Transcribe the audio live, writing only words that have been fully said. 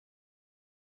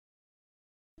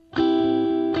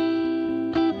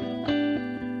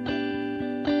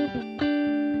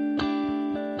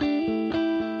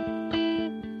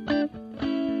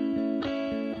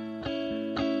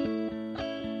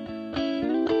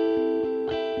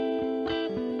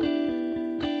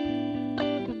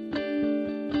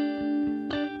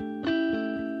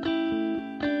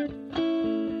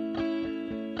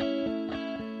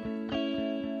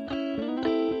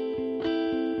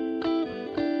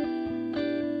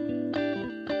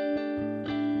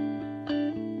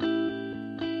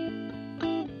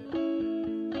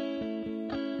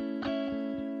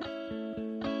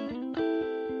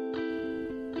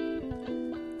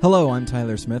Hello, I'm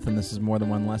Tyler Smith, and this is More Than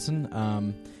One Lesson.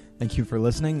 Thank you for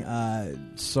listening.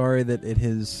 Sorry that it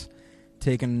has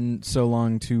taken so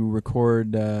long to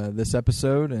record this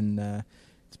episode, and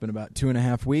it's been about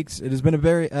 2.5 weeks. It has been a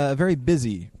very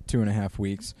busy 2.5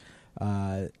 weeks,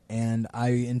 and I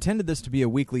intended this to be a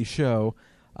weekly show,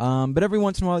 but every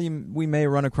once in a while we may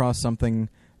run across something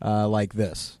like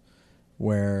this,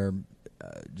 where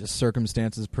just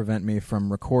circumstances prevent me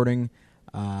from recording.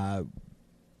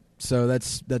 So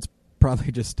that's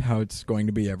probably just how it's going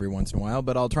to be every once in a while,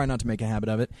 but I'll try not to make a habit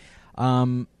of it.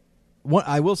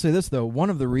 I will say this, though.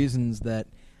 One of the reasons that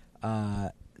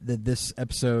that this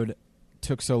episode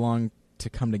took so long to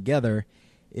come together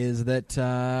is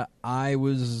that I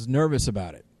was nervous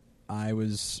about it. I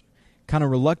was kind of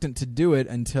reluctant to do it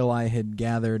until I had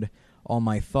gathered all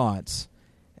my thoughts,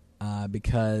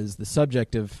 because the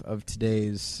subject of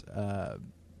today's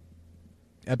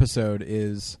episode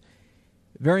is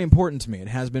very important to me. It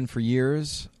has been for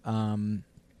years, and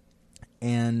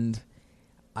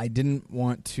I didn't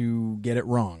want to get it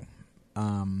wrong.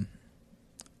 And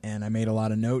I made a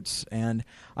lot of notes, and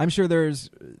I'm sure every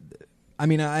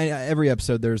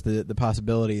episode there's the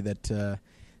possibility that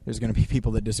there's going to be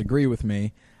people that disagree with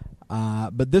me,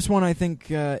 but this one I think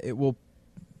that'll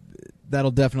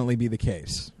definitely be the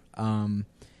case.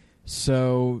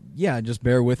 So yeah, just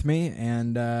bear with me,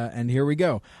 and here we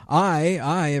go.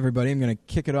 Everybody, I'm going to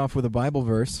kick it off with a Bible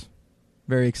verse.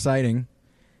 Very exciting.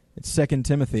 It's 2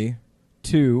 Timothy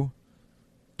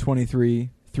 2:23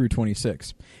 through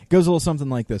 26. It goes a little something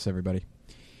like this, everybody.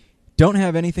 Don't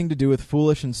have anything to do with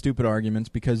foolish and stupid arguments,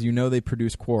 because you know they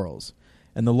produce quarrels.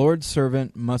 And the Lord's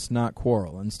servant must not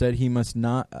quarrel. Instead, he must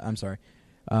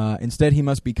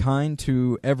be kind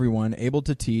to everyone, able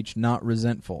to teach, not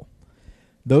resentful.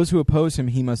 Those who oppose him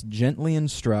he must gently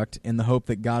instruct, in the hope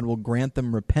that God will grant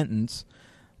them repentance,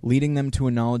 leading them to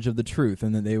a knowledge of the truth,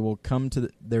 and that they will come to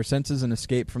their senses and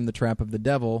escape from the trap of the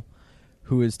devil,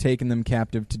 who has taken them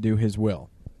captive to do his will.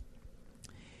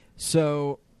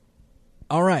 So,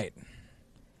 all right.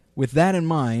 With that in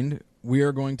mind, we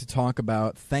are going to talk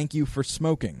about Thank You for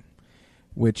Smoking,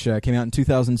 which came out in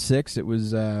 2006. It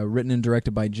was written and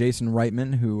directed by Jason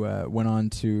Reitman, who went on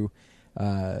to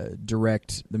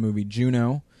direct the movie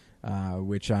Juno,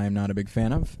 which I am not a big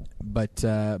fan of, but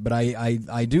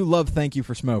I do love Thank You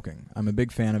for Smoking. I'm a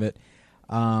big fan of it.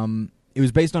 It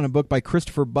was based on a book by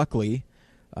Christopher Buckley.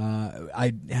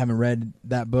 I haven't read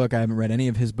that book. I haven't read any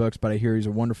of his books, but I hear he's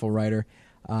a wonderful writer.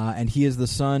 And he is the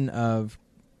son of,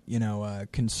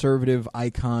 conservative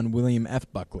icon William F.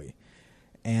 Buckley.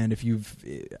 And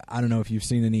I don't know if you've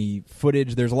seen any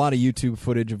footage. There's a lot of YouTube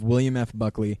footage of William F.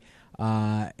 Buckley.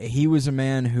 He was a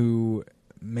man who,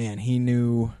 he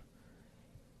knew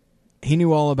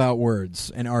all about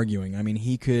words and arguing. I mean,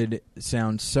 he could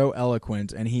sound so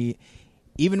eloquent, and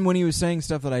even when he was saying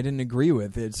stuff that I didn't agree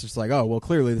with, it's just like, oh, well,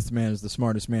 clearly this man is the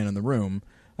smartest man in the room.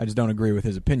 I just don't agree with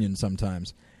his opinion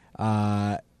sometimes.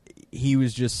 He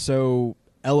was just so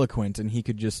eloquent, and he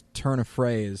could just turn a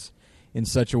phrase in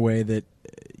such a way that,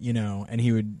 and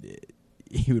he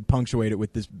would punctuate it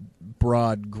with this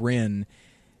broad grin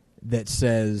that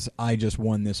says, I just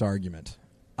won this argument.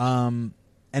 And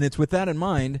it's with that in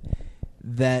mind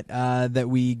that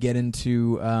we get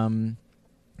into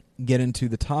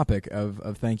the topic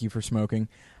of Thank You for Smoking.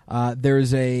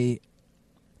 There's a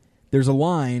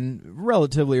line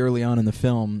relatively early on in the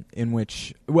film in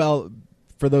which, well,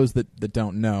 for those that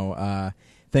don't know,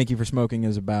 Thank You for Smoking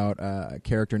is about a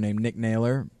character named Nick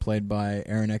Naylor, played by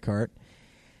Aaron Eckhart.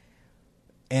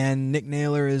 And Nick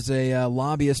Naylor is a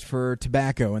lobbyist for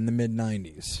tobacco in the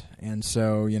mid-'90s. And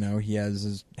so, he has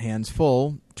his hands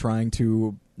full trying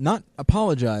to not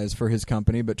apologize for his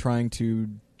company, but trying to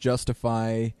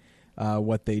justify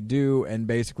what they do, and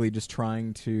basically just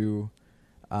trying to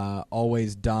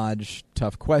always dodge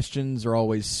tough questions or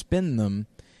always spin them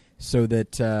so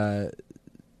that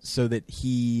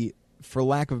he, for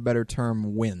lack of a better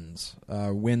term, wins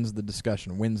the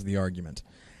discussion, wins the argument.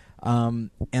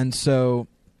 And so,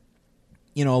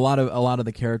 a lot of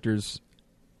the characters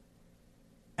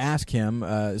ask him.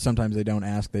 Sometimes they don't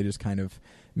ask; they just kind of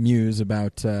muse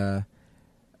about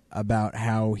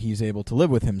how he's able to live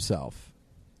with himself.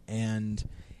 And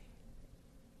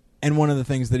one of the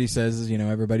things that he says is,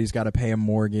 everybody's got to pay a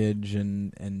mortgage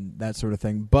and that sort of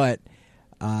thing. But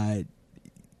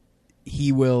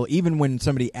he will, even when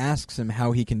somebody asks him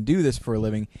how he can do this for a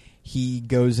living, he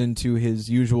goes into his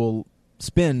usual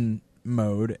spin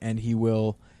mode, and he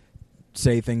will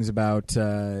say things about,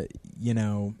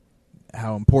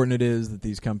 how important it is that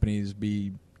these companies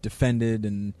be defended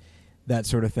and that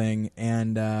sort of thing.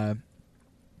 And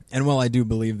And while I do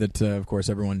believe that, of course,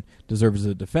 everyone deserves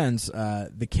a defense,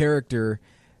 the character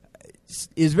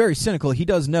is very cynical. He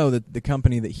does know that the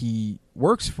company that he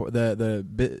works for,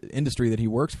 the industry that he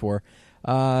works for,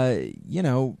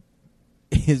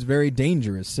 is very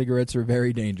dangerous. Cigarettes are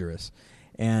very dangerous,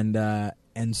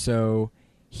 and so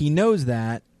he knows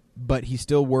that, but he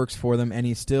still works for them, and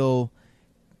he still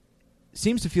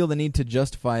seems to feel the need to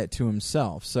justify it to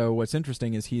himself. So what's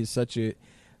interesting is he is such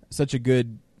a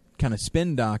good kind of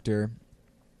spin doctor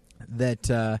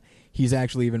that he's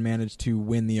actually even managed to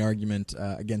win the argument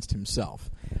against himself.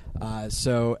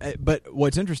 But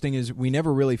what's interesting is we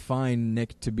never really find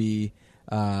Nick to be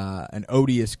an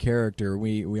odious character.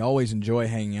 We always enjoy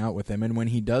hanging out with him, and when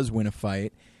he does win a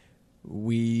fight,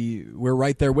 we're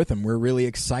right there with him. We're really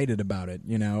excited about it,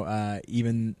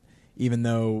 even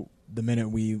though the minute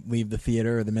we leave the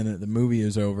theater or the minute the movie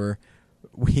is over,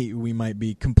 we might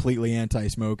be completely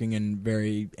anti-smoking and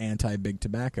very anti-big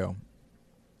tobacco.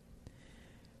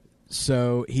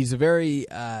 So he's a very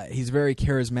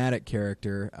charismatic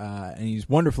character, and he's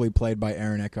wonderfully played by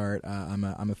Aaron Eckhart. I'm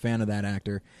a fan of that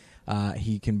actor.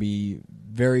 He can be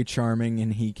very charming,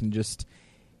 and he can just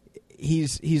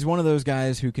he's one of those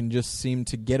guys who can just seem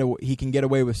to get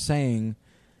away with saying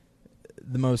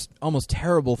the most almost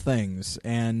terrible things,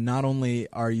 and not only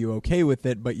are you okay with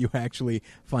it, but you actually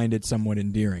find it somewhat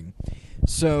endearing.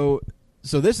 So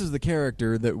this is the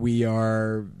character that we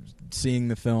are seeing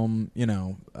the film.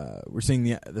 We're seeing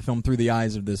the film through the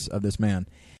eyes of this man.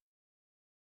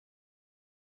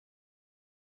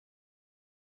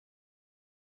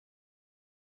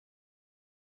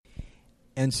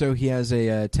 And so he has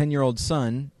a 10-year-old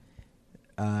son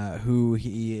who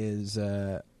he is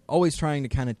always trying to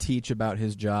kind of teach about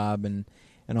his job and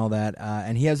all that.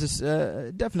 And he has this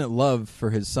definite love for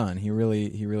his son. He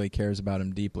really cares about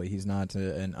him deeply. He's not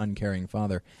an uncaring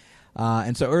father.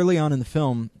 And so early on in the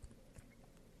film,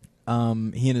 he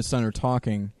and his son are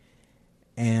talking,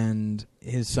 and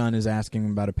his son is asking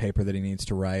him about a paper that he needs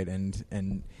to write,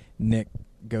 and Nick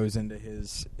goes into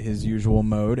his usual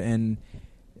mode and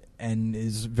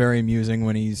is very amusing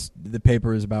when the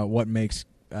paper is about what makes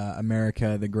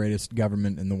America the greatest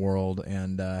government in the world,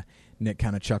 and Nick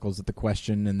kind of chuckles at the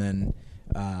question and then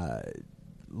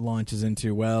launches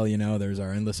into, there's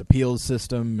our endless appeals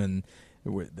system and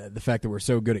the fact that we're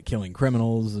so good at killing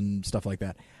criminals and stuff like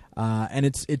that. And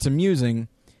it's amusing,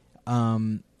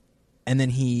 and then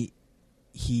he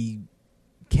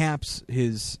caps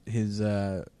his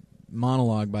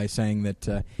monologue by saying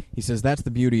that he says that's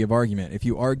the beauty of argument. If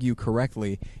you argue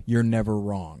correctly, you're never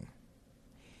wrong.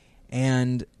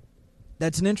 And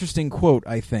that's an interesting quote,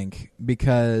 I think,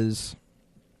 because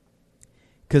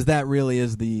that really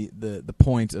is the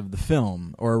point of the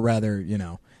film, or rather,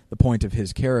 the point of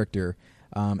his character.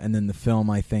 And then the film,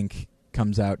 I think,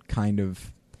 comes out kind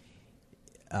of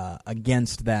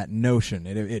against that notion.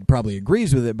 It probably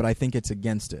agrees with it, but I think it's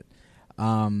against it.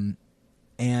 And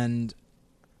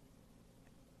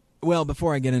well,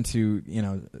 before I get into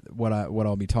what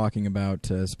I'll be talking about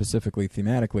specifically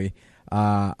thematically,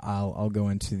 I'll go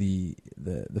into the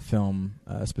film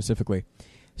specifically.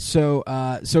 So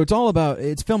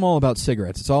it's film all about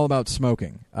cigarettes. It's all about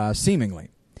smoking, seemingly.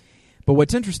 But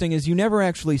what's interesting is you never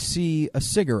actually see a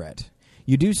cigarette.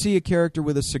 You do see a character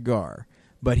with a cigar,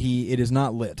 but it is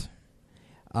not lit.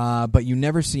 But you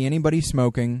never see anybody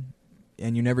smoking,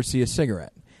 and you never see a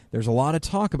cigarette. There's a lot of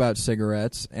talk about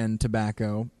cigarettes and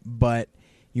tobacco, but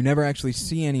you never actually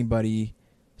see anybody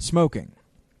smoking.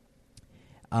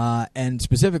 And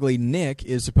specifically, Nick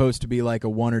is supposed to be like a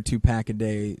 1 or 2 pack a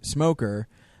day smoker,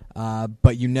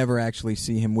 but you never actually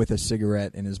see him with a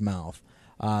cigarette in his mouth.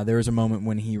 There is a moment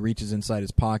when he reaches inside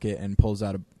his pocket and pulls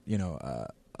out a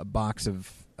pack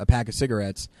of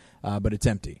cigarettes, but it's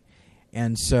empty.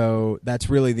 And so that's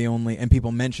really the only, and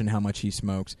people mention how much he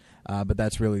smokes, but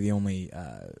that's really the only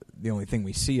thing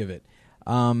we see of it.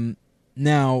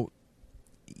 Now,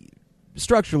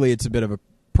 structurally, it's a bit of a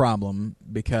problem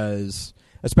because,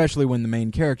 especially when the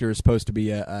main character is supposed to be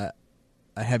a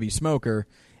heavy smoker,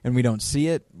 and we don't see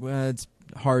it, well, it's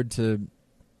hard to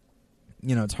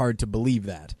believe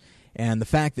that. And the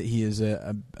fact that he is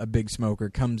a big smoker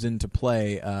comes into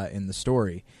play in the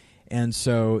story. And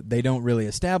so they don't really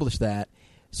establish that.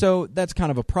 So that's kind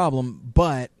of a problem.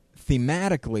 But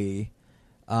thematically,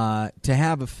 to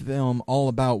have a film all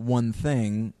about one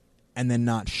thing and then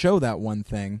not show that one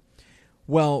thing,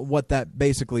 well, what that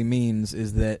basically means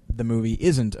is that the movie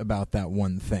isn't about that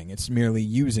one thing. It's merely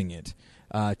using it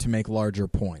to make larger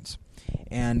points.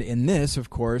 And in this, of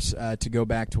course, to go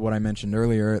back to what I mentioned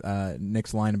earlier,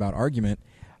 Nick's line about argument,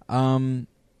 that's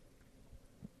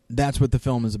what the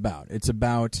film is about. It's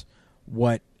about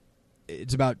what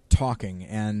it's about talking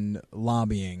and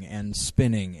lobbying and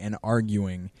spinning and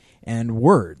arguing and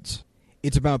words.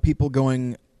 It's about people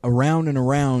going around and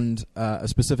around a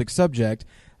specific subject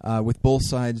with both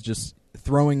sides just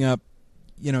throwing up,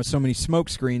 so many smoke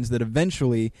screens that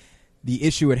eventually the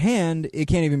issue at hand, it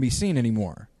can't even be seen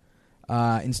anymore.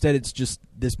 Instead, it's just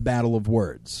this battle of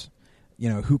words.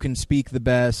 Who can speak the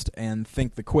best and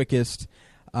think the quickest.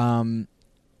 And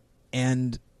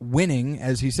winning,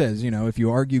 as he says, if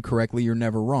you argue correctly, you're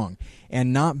never wrong.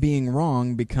 And not being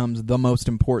wrong becomes the most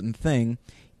important thing,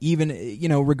 even,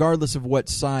 regardless of what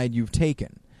side you've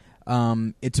taken.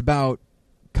 It's about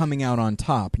coming out on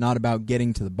top, not about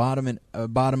getting to the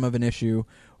bottom of an issue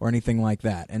or anything like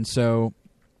that. And so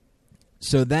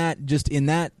that, just in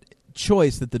that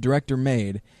choice that the director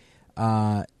made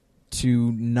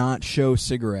to not show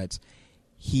cigarettes,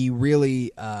 he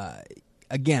really,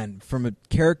 again, from a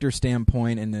character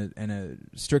standpoint and a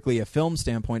strictly a film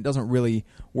standpoint, doesn't really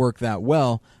work that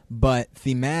well, but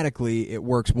thematically it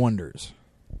works wonders.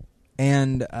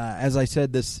 And as I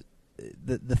said,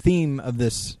 the theme of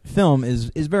this film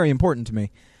is very important to me.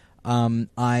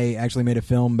 I actually made a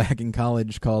film back in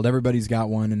college called Everybody's Got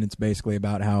One, and it's basically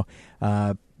about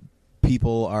how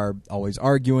people are always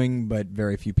arguing, but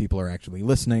very few people are actually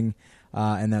listening,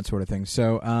 and that sort of thing.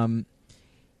 So,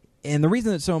 and the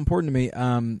reason it's so important to me,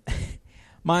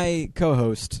 my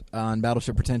co-host on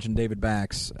Battleship Pretension, David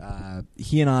Bax,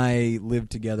 he and I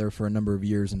lived together for a number of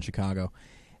years in Chicago,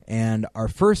 and our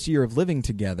first year of living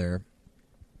together,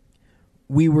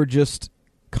 we were just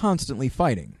constantly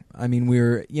fighting. I mean,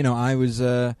 I was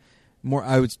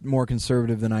more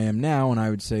conservative than I am now, and I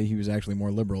would say he was actually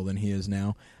more liberal than he is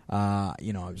now. I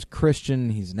was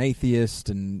Christian, he's an atheist,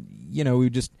 and,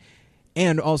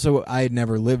 and also I had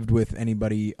never lived with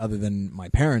anybody other than my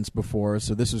parents before,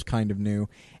 so this was kind of new.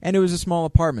 And it was a small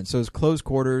apartment, so it was close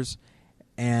quarters,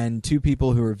 and two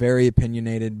people who are very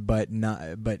opinionated but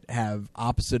have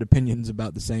opposite opinions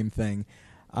about the same thing.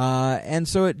 And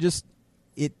so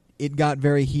it got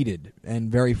very heated and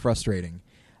very frustrating,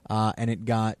 and it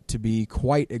got to be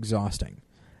quite exhausting.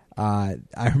 I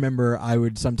remember I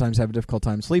would sometimes have a difficult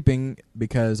time sleeping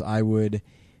because I would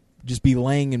just be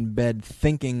laying in bed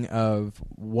thinking of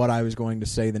what I was going to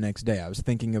say the next day. I was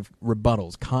thinking of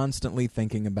rebuttals, constantly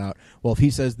thinking about, well, if he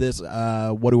says this,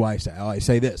 what do I say? Oh, I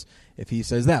say this. If he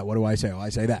says that, what do I say? Oh, I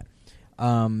say that.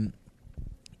 And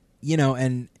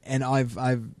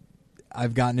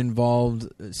I've gotten involved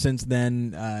since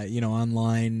then,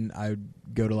 online. I would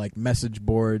go to like message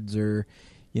boards, or,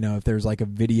 if there's like a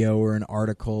video or an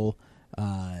article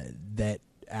that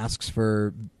asks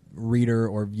for reader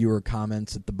or viewer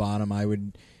comments at the bottom, I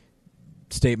would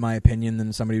state my opinion,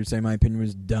 then somebody would say my opinion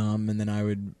was dumb, and then I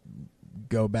would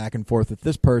go back and forth with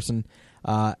this person.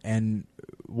 And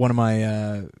one of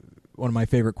my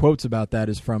favorite quotes about that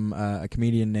is from a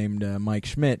comedian named Mike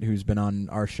Schmidt, who's been on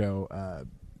our show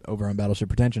over on Battleship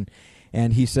Pretension,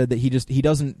 and he said that he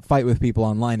doesn't fight with people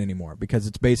online anymore because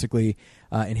it's basically,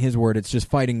 in his word, it's just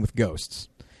fighting with ghosts,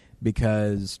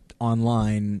 because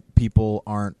online people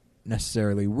aren't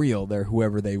necessarily real. They're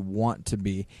whoever they want to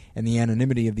be, and the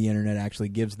anonymity of the internet actually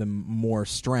gives them more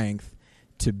strength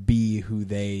to be who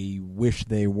they wish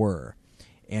they were.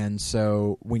 And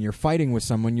so when you're fighting with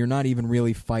someone, you're not even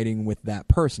really fighting with that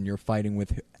person. You're fighting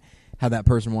with how that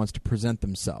person wants to present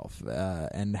themselves,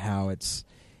 and how it's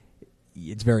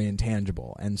very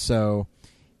intangible. And so,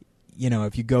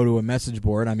 if you go to a message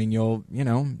board, I mean,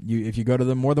 if you go to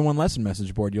the More Than One Lesson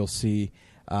message board, you'll see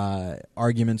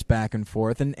arguments back and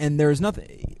forth. And there's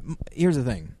nothing. Here's the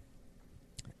thing.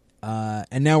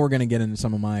 And now we're going to get into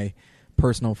some of my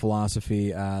personal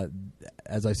philosophy.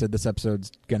 As I said, this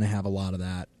episode's going to have a lot of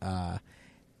that.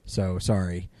 So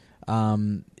sorry.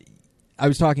 I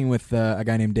was talking with a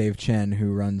guy named Dave Chen,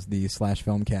 who runs the Slash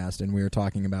Filmcast, and we were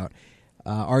talking about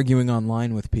arguing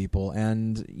online with people.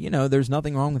 And, there's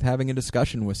nothing wrong with having a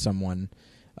discussion with someone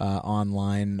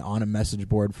online, on a message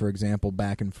board, for example,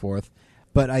 back and forth.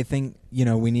 But I think,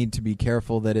 we need to be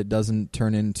careful that it doesn't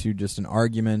turn into just an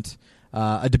argument.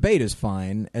 A debate is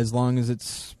fine as long as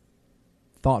it's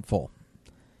thoughtful,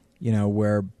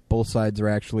 where both sides are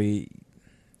actually,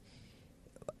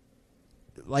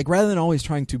 like, rather than always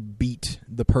trying to beat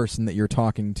the person that you're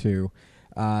talking to,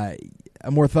 a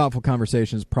more thoughtful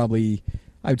conversation is probably,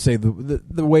 I would say,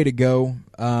 the way to go,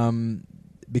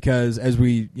 because as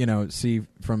we, see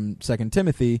from 2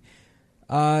 Timothy,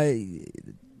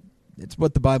 it's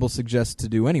what the Bible suggests to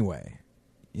do anyway.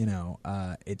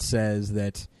 It says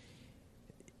that,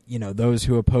 those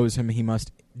who oppose him, he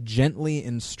must gently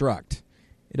instruct.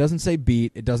 It doesn't say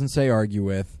beat. It doesn't say argue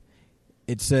with.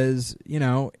 It says,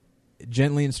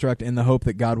 gently instruct in the hope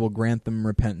that God will grant them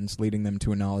repentance, leading them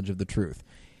to a knowledge of the truth.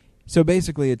 So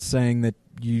basically it's saying that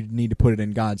you need to put it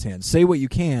in God's hands. Say what you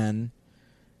can,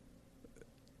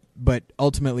 but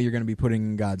ultimately you're going to be putting it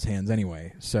in God's hands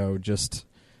anyway. So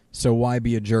why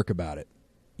be a jerk about it?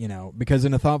 Because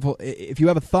if you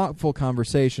have a thoughtful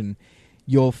conversation,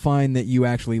 you'll find that you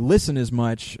actually listen as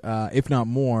much, if not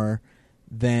more,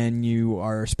 than you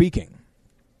are speaking.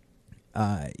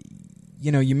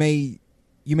 You may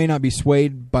not be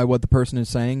swayed by what the person is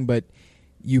saying, but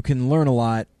you can learn a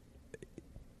lot,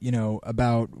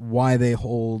 about why they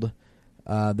hold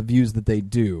the views that they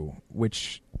do,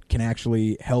 which can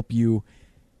actually help you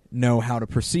know how to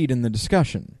proceed in the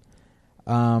discussion.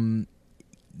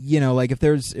 Like if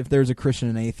there's a Christian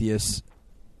and atheist,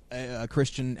 a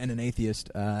Christian and an atheist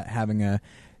having a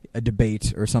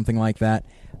debate or something like that,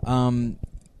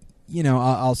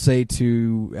 I'll say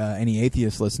to any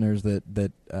atheist listeners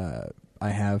that I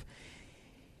have,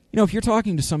 if you're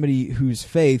talking to somebody whose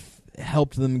faith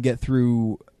helped them get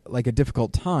through like a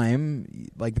difficult time,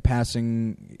 like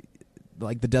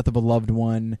the death of a loved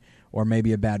one, or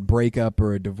maybe a bad breakup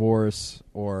or a divorce,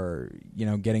 or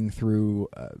getting through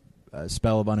a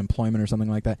spell of unemployment or something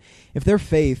like that, if their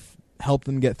faith helped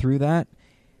them get through that,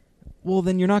 well,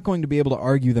 then you're not going to be able to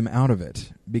argue them out of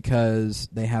it, because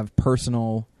they have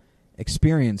personal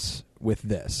experience with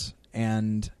this.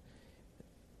 And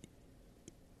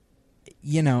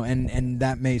and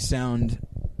that may sound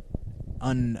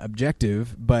unobjective,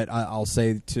 but I'll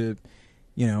say to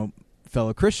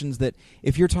fellow Christians that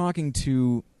if you're talking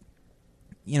to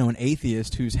an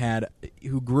atheist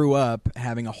who grew up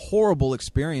having a horrible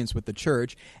experience with the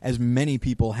church, as many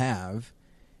people have,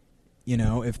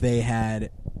 if they had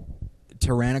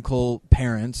tyrannical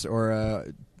parents or a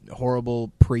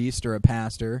horrible priest or a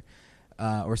pastor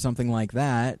or something like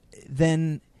that,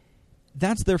 then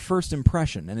that's their first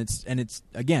impression, and it's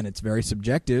again, it's very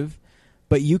subjective.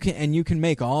 But you can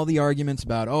make all the arguments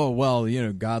about,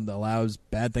 God allows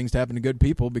bad things to happen to good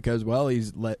people because,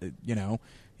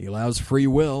 he allows free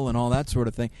will and all that sort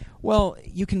of thing. Well,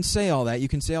 you can say all that. You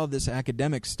can say all this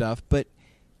academic stuff, but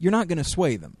you're not going to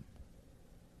sway them,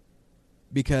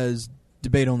 because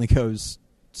debate only goes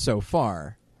so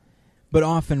far. But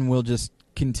often we'll just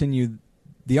continue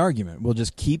the argument. We'll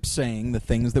just keep saying the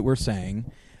things that we're saying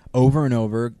over and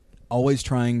over, always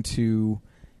trying to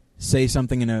say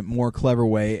something in a more clever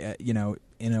way, in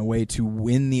a way to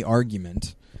win the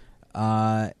argument.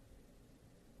 And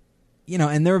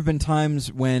there have been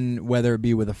times when, whether it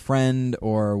be with a friend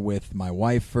or with my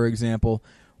wife, for example,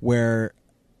 where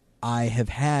I have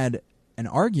had an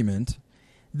argument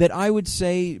that I would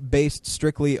say, based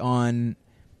strictly on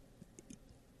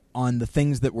the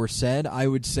things that were said, I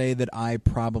would say that I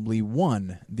probably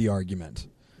won the argument.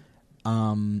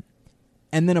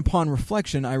 And then upon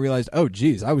reflection, I realized, oh,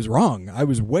 geez, I was wrong. I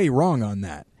was way wrong on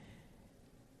that.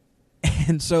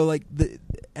 And so, like,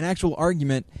 an actual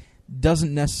argument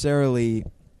doesn't necessarily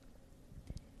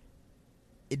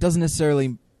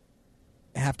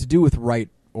have to do with right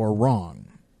or wrong.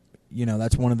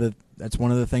 That's one of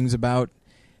the things about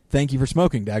Thank You for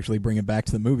Smoking, to actually bring it back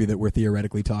to the movie that we're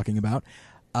theoretically talking about.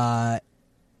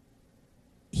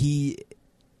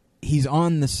 He's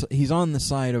on the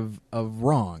side of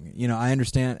wrong. I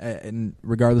understand, and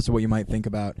regardless of what you might think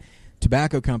about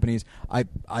tobacco companies, I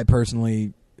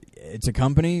personally, it's a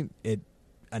company. It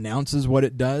announces what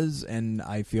it does, and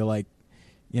I feel like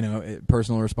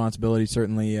personal responsibility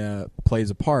certainly plays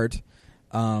a part.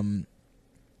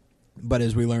 But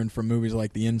as we learned from movies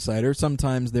like The Insider,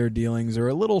 sometimes their dealings are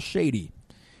a little shady,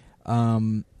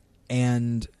 and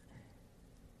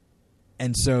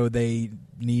so they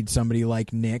need somebody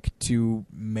like Nick to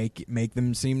make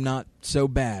them seem not so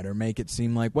bad, or make it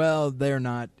seem like, well, they're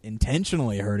not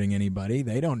intentionally hurting anybody.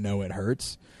 They don't know it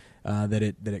hurts, that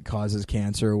it causes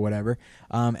cancer or whatever.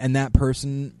 And that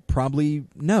person probably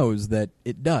knows that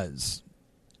it does.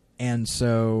 And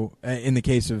so in the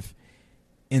case of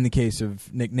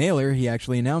Nick Naylor, he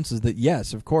actually announces that,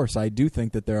 yes, of course, I do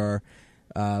think that there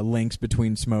are links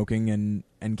between smoking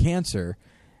and cancer.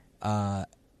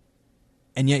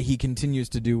 And yet he continues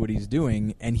to do what he's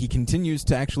doing, and he continues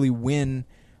to actually win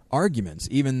arguments,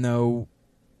 even though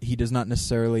he does not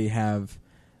necessarily have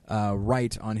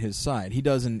right on his side. He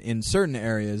does in certain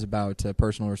areas about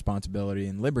personal responsibility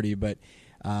and liberty, but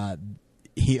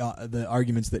the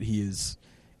arguments that he is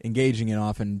engaging in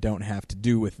often don't have to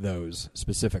do with those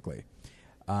specifically.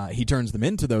 He turns them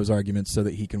into those arguments so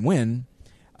that he can win,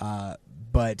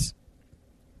 but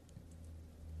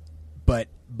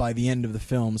by the end of the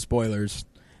film, spoilers,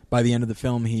 by the end of the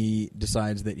film, he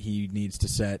decides that he needs to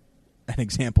set an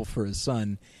example for his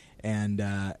son,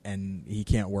 and he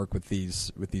can't work with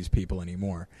these people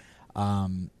anymore.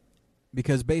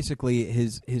 Because basically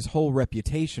his whole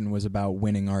reputation was about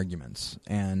winning arguments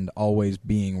and always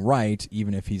being right,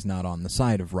 even if he's not on the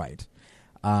side of right.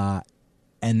 And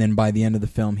then by the end of the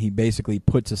film, he basically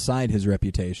puts aside his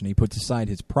reputation. He puts aside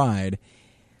his pride.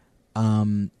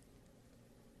 And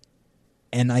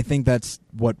I think that's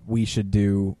what we should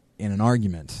do in an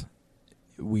argument.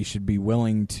 We should be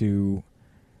willing to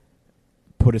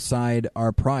put aside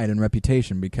our pride and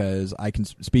reputation, because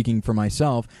speaking for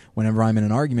myself, whenever I'm in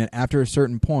an argument, after a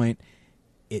certain point,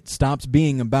 it stops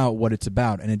being about what it's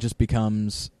about, and it just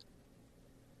becomes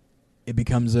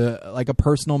a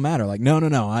personal matter. Like, no,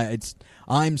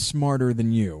 I'm smarter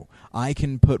than you. I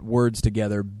can put words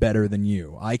together better than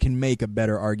you. I can make a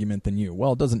better argument than you.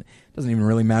 Well, it doesn't even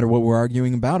really matter what we're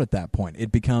arguing about at that point.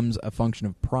 It becomes a function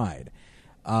of pride.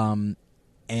 And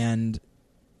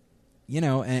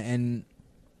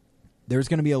there's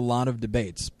going to be a lot of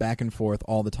debates back and forth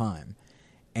all the time.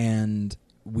 And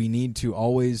we need to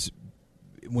always,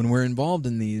 when we're involved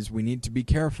in these, we need to be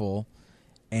careful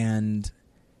and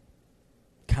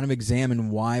kind of examine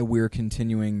why we're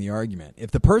continuing the argument.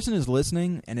 If the person is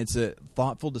listening and it's a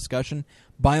thoughtful discussion,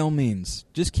 by all means,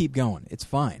 just keep going. It's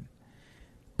fine.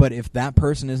 But if that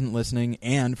person isn't listening,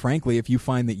 and frankly, if you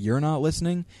find that you're not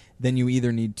listening, then you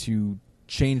either need to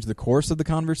change the course of the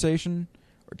conversation,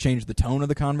 or change the tone of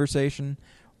the conversation,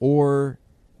 or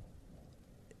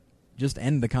just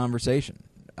end the conversation.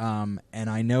 And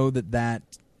I know that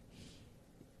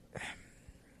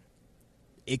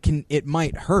it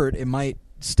might hurt, it might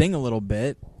sting a little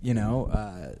bit,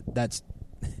 that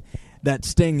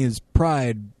sting is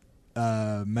pride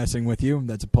messing with you.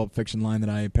 That's a Pulp Fiction line that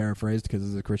I paraphrased because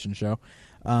it's a Christian show.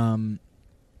 And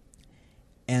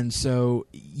so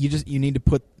you need to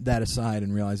put that aside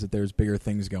and realize that there's bigger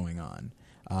things going on.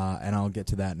 And I'll get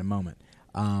to that in a moment.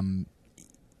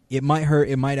 It might hurt,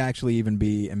 it might actually even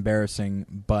be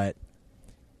embarrassing, but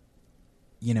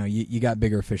you got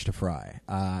bigger fish to fry.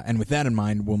 And with that in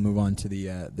mind, we'll move on to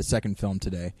the second film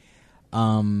today.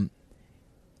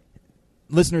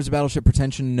 Listeners of Battleship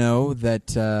Pretension know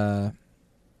that about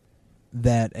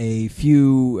a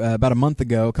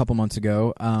couple months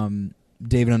ago,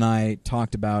 David and I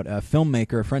talked about a French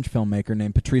filmmaker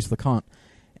named Patrice Leconte,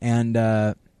 and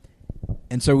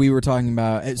so we were talking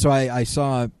about. So I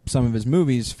saw some of his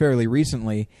movies fairly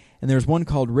recently, and there's one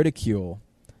called Ridicule.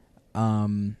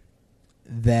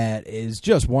 That is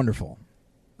just wonderful.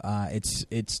 It's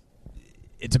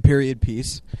a period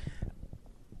piece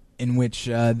in which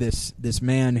this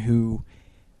man who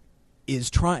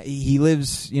is he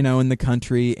lives in the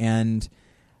country, and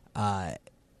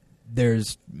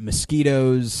there's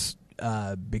mosquitoes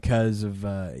because of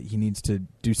he needs to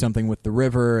do something with the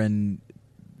river, and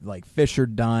like fish are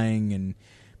dying and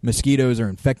mosquitoes are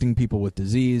infecting people with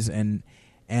disease, and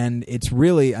it's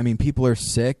really, people are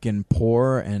sick and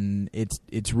poor, and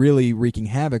it's really wreaking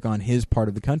havoc on his part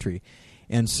of the country.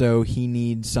 And so he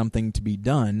needs something to be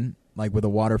done, like with a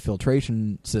water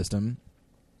filtration system.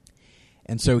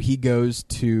 And so he goes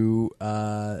to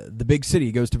the big city,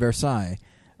 he goes to Versailles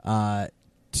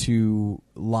to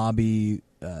lobby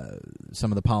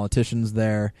some of the politicians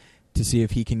there to see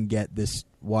if he can get this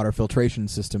water filtration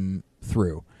system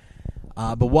through.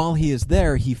 But while he is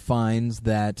there, he finds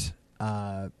that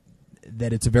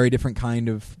it's a very different kind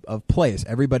of place.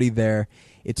 Everybody there,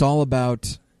 it's all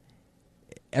about,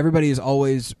 everybody is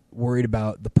always worried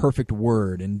about the perfect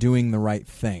word and doing the right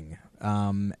thing,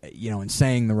 and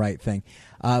saying the right thing.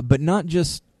 But not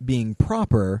just being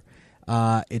proper,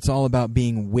 it's all about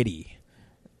being witty.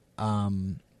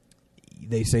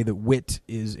 They say that wit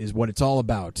is what it's all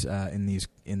about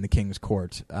in the king's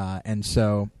court. And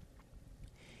so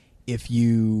if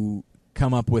you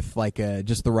come up with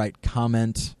just the right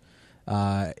comment,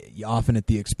 often at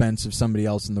the expense of somebody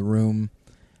else in the room,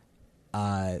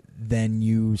 then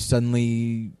you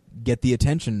suddenly get the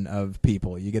attention of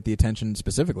people. You get the attention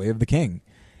specifically of the king.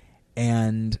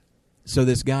 And so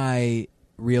this guy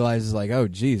realizes, oh,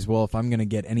 geez, well, if I'm going to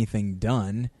get anything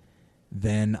done,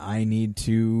 then I need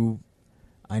to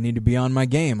be on my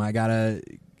game.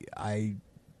 I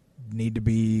need to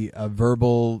be a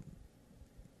verbal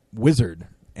wizard.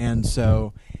 And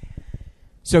so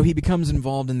he becomes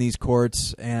involved in these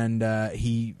courts, and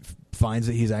he finds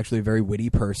that he's actually a very witty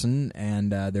person,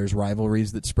 and there's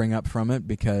rivalries that spring up from it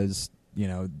because,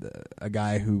 a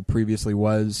guy who previously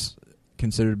was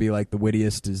considered to be the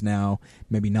wittiest is now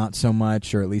maybe not so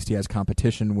much, or at least he has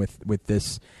competition with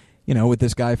this, with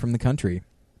this guy from the country.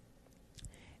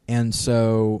 And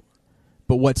so,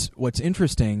 but what's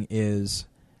interesting is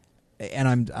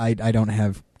and I don't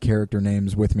have character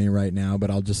names with me right now, but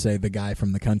I'll just say the guy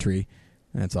from the country.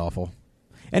 That's awful.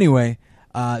 Anyway,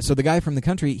 so the guy from the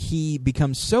country, he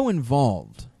becomes so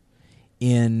involved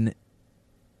in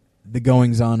the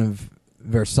goings-on of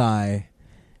Versailles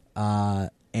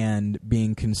and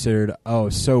being considered,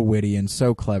 so witty and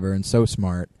so clever and so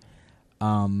smart,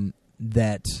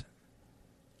 that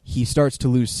he starts to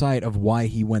lose sight of why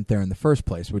he went there in the first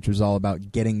place, which was all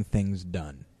about getting things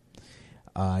done.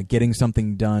 Getting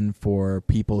something done for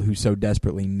people who so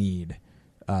desperately need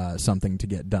something to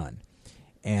get done.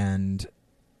 And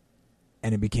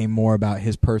it became more about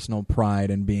his personal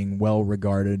pride and being well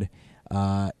regarded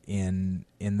in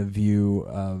the view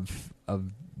of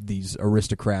these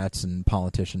aristocrats and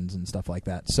politicians and stuff like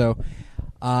that. So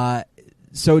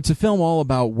it's a film all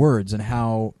about words and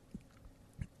how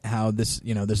this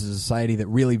this is a society that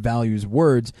really values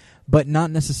words, but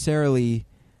not necessarily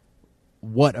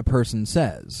what a person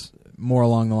says, more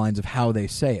along the lines of how they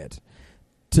say it.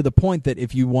 To the point that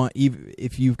if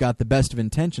you've got the best of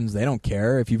intentions, they don't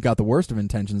care. If you've got the worst of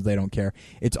intentions, they don't care.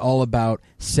 It's all about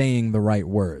saying the right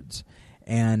words,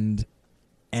 and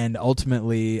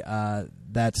ultimately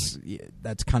that's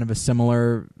kind of a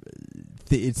similar.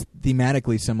 It's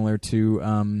thematically similar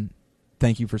to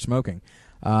Thank You for Smoking.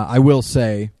 I will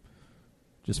say,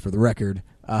 just for the record,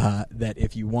 that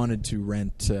if you wanted to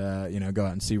rent, go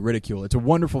out and see Ridicule, it's a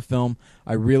wonderful film.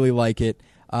 I really like it.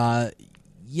 I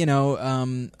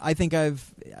think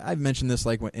I've mentioned this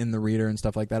like in the Reader and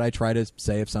stuff like that. I try to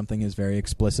say if something is very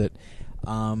explicit,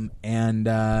 and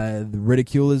the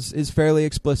Ridicule is fairly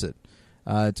explicit.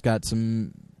 It's got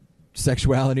some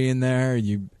sexuality in there.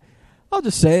 I'll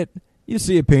just say it. You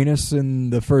see a penis in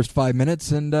the first 5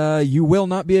 minutes, and you will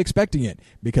not be expecting it,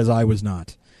 because I was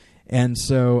not. And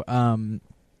so,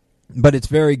 but it's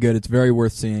very good. It's very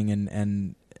worth seeing,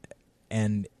 and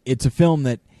it's a film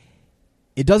that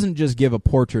it doesn't just give a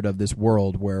portrait of this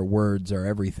world where words are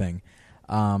everything.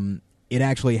 It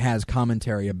actually has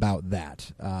commentary about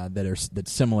that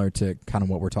that's similar to kind of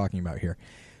what we're talking about here.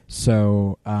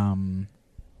 So I'm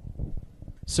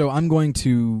going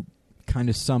to kind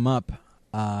of sum up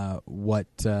what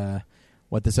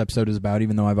this episode is about,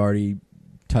 even though I've already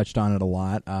touched on it a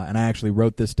lot, and I actually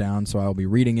wrote this down, so I'll be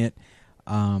reading it.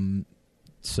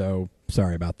 So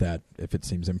sorry about that if it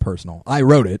seems impersonal. I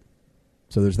wrote it,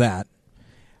 so there's that.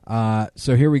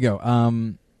 So here we go.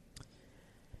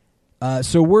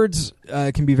 So words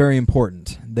can be very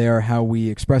important. They are how we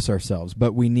express ourselves,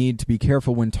 but we need to be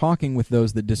careful when talking with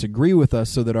those that disagree with us,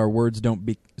 so that our words don't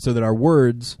become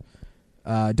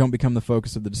the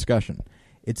focus of the discussion.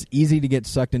 It's easy to get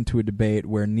sucked into a debate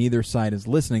where neither side is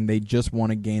listening. They just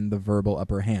want to gain the verbal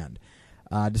upper hand.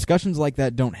 Discussions like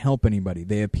that don't help anybody.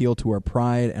 They appeal to our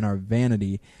pride and our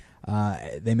vanity.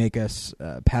 They make us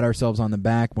pat ourselves on the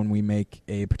back when we make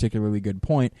a particularly good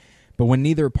point. But when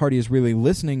neither party is really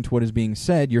listening to what is being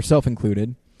said, yourself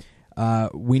included,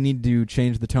 we need to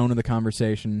change the tone of the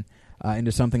conversation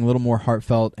into something a little more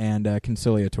heartfelt and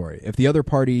conciliatory. If the other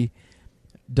party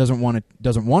doesn't want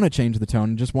to change the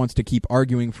tone and just wants to keep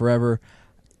arguing forever,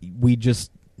 we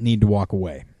just need to walk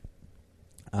away.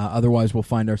 Otherwise, we'll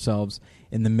find ourselves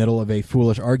in the middle of a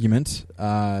foolish argument,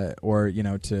 or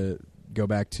to go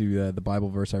back to the Bible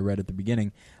verse I read at the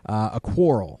beginning, a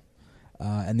quarrel.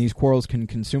 And these quarrels can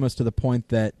consume us to the point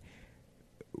that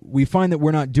we find that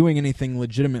we're not doing anything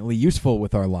legitimately useful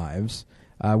with our lives.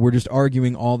 We're just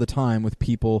arguing all the time with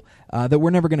people that we're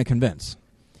never going to convince.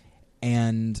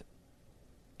 And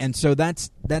so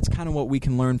that's kind of what we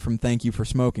can learn from Thank You for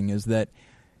Smoking, is that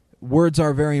words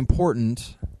are very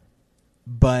important,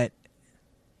 but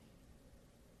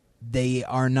they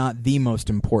are not the most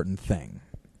important thing.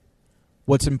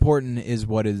 What's important is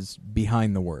what is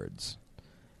behind the words,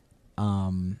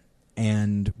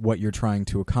 and what you're trying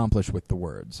to accomplish with the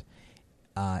words.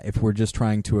 If we're just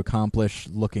trying to accomplish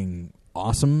looking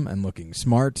awesome and looking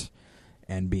smart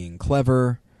and being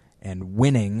clever and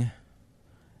winning,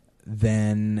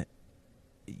 then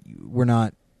we're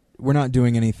not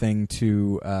doing anything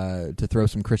to throw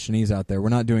some Christianese out there. We're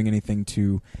not doing anything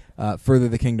to further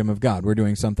the kingdom of God. We're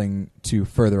doing something to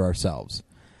further ourselves.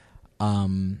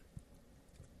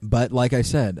 But like I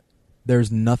said,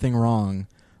 there's nothing wrong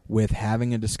with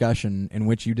having a discussion in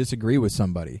which you disagree with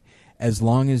somebody, as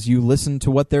long as you listen to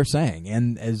what they're saying,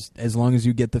 and as long as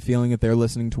you get the feeling that they're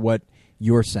listening to what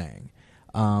you're saying.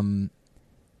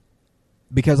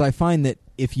 Because I find that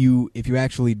if you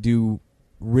actually do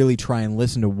really try and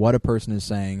listen to what a person is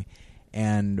saying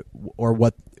or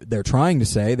what they're trying to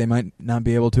say, they might not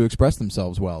be able to express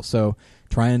themselves well. So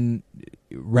try and,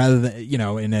 rather than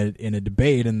in a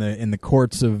debate in the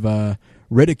courts of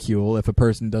ridicule. If a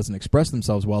person doesn't express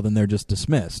themselves well, then they're just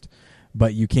dismissed.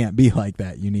 But you can't be like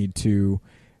that. You need to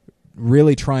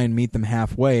really try and meet them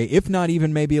halfway, if not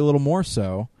even maybe a little more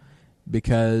so,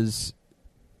 because,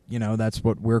 that's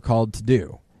what we're called to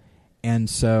do. And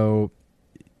so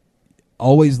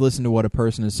always listen to what a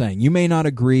person is saying. You may not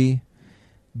agree,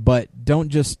 but don't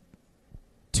just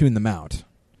tune them out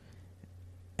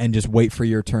and just wait for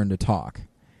your turn to talk.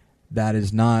 That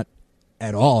is not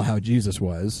at all how Jesus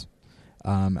was.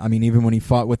 Even when he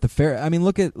fought with the Pharisees,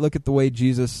 look at the way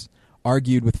Jesus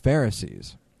argued with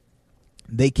Pharisees.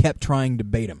 They kept trying to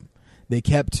bait him. They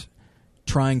kept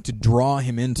trying to draw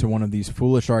him into one of these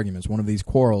foolish arguments, one of these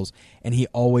quarrels, and he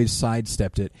always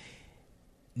sidestepped it.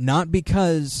 Not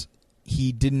because he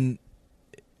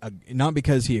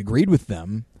agreed with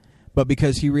them, but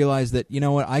because he realized that,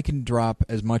 I can drop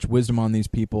as much wisdom on these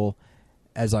people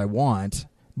as I want,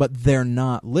 but they're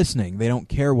not listening. They don't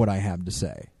care what I have to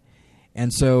say.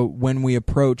 And so when we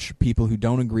approach people who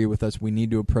don't agree with us, we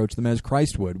need to approach them as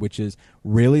Christ would, which is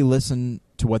really listen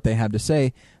to what they have to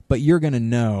say, but you're going to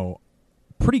know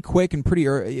pretty quick and pretty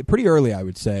early, I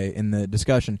would say, in the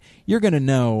discussion, you're going to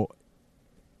know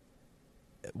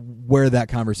where that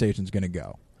conversation is going to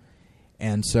go.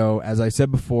 And so, as I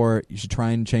said before, you should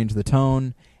try and change the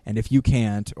tone, and if you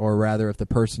can't, or rather if the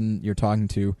person you're talking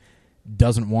to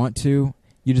doesn't want to,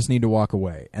 you just need to walk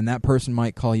away. And that person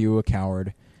might call you a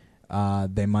coward.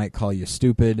 They might call you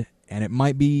stupid, and it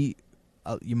might be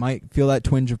you might feel that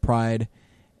twinge of pride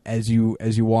as you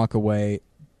walk away.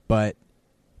 But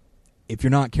if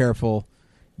you're not careful,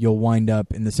 you'll wind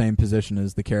up in the same position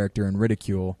as the character in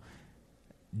Ridicule,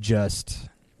 just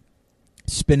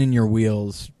spinning your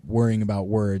wheels, worrying about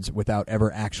words without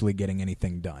ever actually getting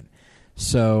anything done.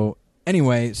 So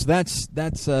anyway, that's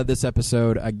this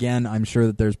episode. Again, I'm sure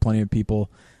that there's plenty of people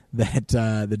that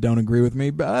don't agree with me,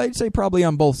 but I'd say probably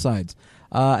on both sides,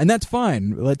 and that's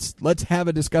fine. Let's have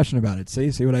a discussion about it.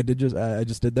 See what I did I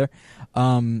just did there.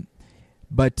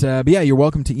 But yeah, you're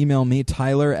welcome to email me,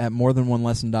 Tyler at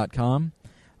morethanonelesson.com.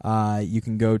 You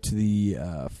can go to the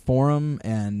forum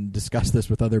and discuss this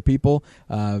with other people.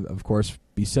 Of course,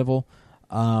 be civil.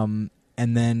 And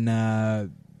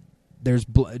then there's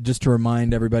just to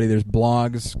remind everybody, there's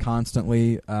blogs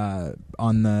constantly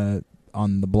on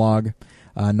the blog.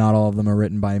 Not all of them are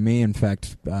written by me. In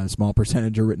fact, a small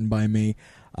percentage are written by me,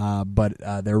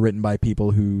 but they're written by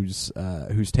people whose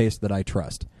taste that I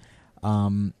trust.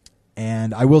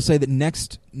 And I will say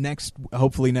that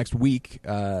hopefully next week,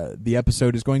 the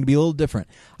episode is going to be a little different.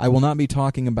 I will not be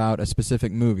talking about a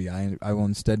specific movie. I will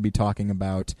instead be talking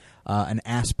about an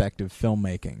aspect of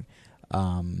filmmaking,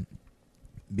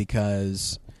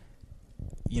 because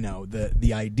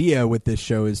the idea with this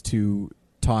show is to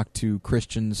talk to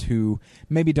Christians who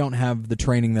maybe don't have the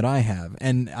training that I have.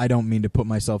 And I don't mean to put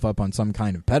myself up on some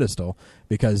kind of pedestal,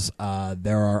 because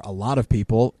there are a lot of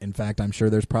people, in fact, I'm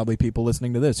sure there's probably people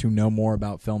listening to this who know more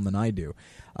about film than I do.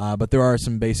 But there are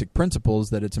some basic principles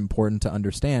that it's important to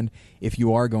understand if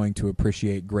you are going to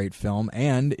appreciate great film,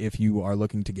 and if you are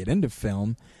looking to get into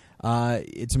film,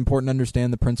 it's important to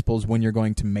understand the principles when you're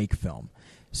going to make film.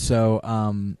 So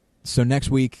next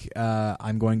week,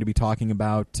 I'm going to be talking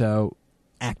about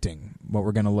acting, what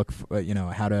we're going to look for,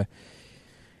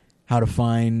 how to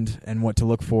find and what to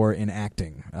look for in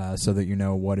acting, so that you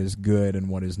know what is good and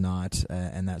what is not,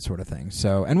 and that sort of thing.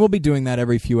 So, and we'll be doing that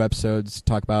every few episodes,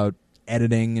 talk about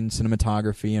editing and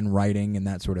cinematography and writing and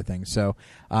that sort of thing. So,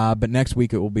 but next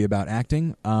week it will be about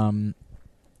acting.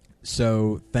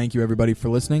 So thank you everybody for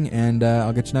listening, and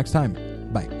I'll get you next time.